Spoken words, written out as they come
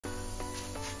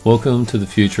Welcome to the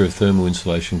future of thermal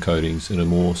insulation coatings and a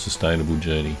more sustainable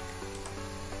journey.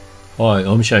 Hi,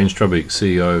 I'm Shane Strubik,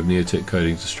 CEO of Neotech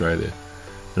Coatings Australia,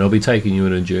 and I'll be taking you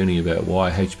on a journey about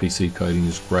why HPC coating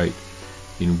is great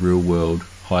in real-world,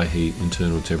 high-heat,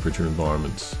 internal temperature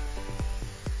environments.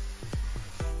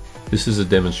 This is a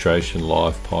demonstration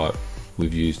live pipe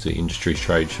we've used at industry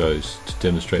trade shows to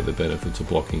demonstrate the benefits of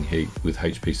blocking heat with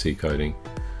HPC coating.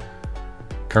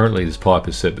 Currently this pipe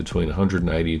is set between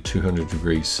 180 and 200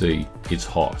 degrees C. It's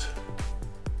hot.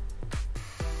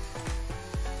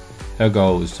 Our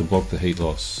goal is to block the heat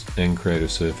loss and create a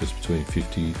surface between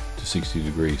 50 to 60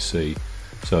 degrees C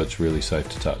so it's really safe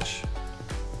to touch.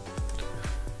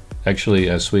 Actually,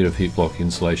 our suite of heat block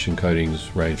insulation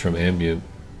coatings range from ambient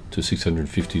to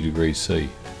 650 degrees C.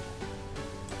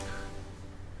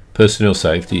 Personnel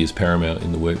safety is paramount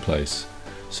in the workplace,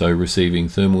 so receiving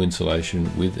thermal insulation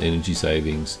with energy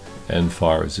savings and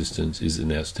fire resistance is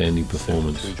an outstanding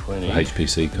performance for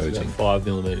HPC coating. 5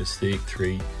 millimeters thick,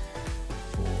 3,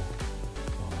 4,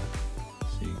 5,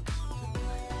 6,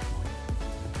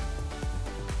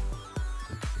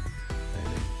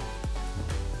 7,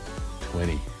 8,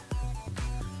 20.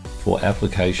 For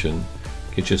application,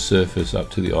 get your surface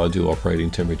up to the ideal operating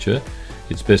temperature.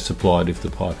 It's best applied if the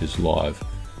pipe is live.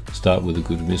 Start with a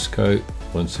good mist coat.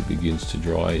 Once it begins to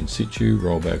dry in situ,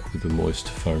 roll back with a moist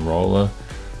foam roller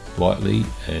lightly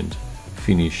and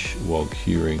finish while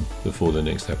curing before the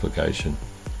next application.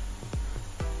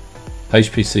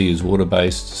 HPC is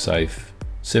water-based, safe,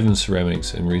 7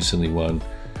 ceramics, and recently won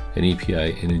an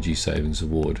EPA Energy Savings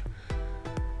Award.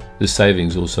 This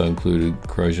savings also included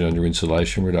corrosion under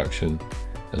insulation reduction,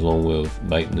 along with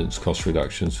maintenance cost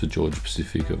reductions for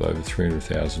Georgia-Pacific of over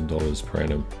 $300,000 per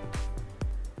annum.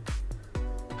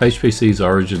 HPC's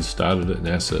origin started at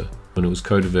NASA when it was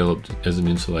co-developed as an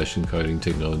insulation coating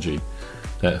technology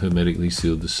that hermetically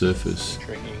sealed the surface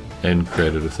and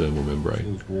created a thermal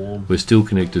membrane. We're still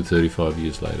connected 35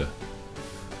 years later.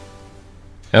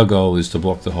 Our goal is to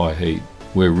block the high heat.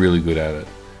 We're really good at it.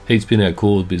 Heat's been our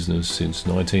core business since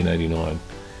 1989.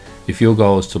 If your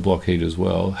goal is to block heat as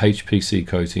well, HPC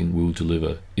coating will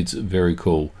deliver. It's very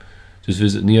cool. Just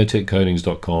visit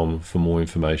neotechcoatings.com for more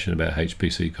information about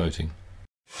HPC coating.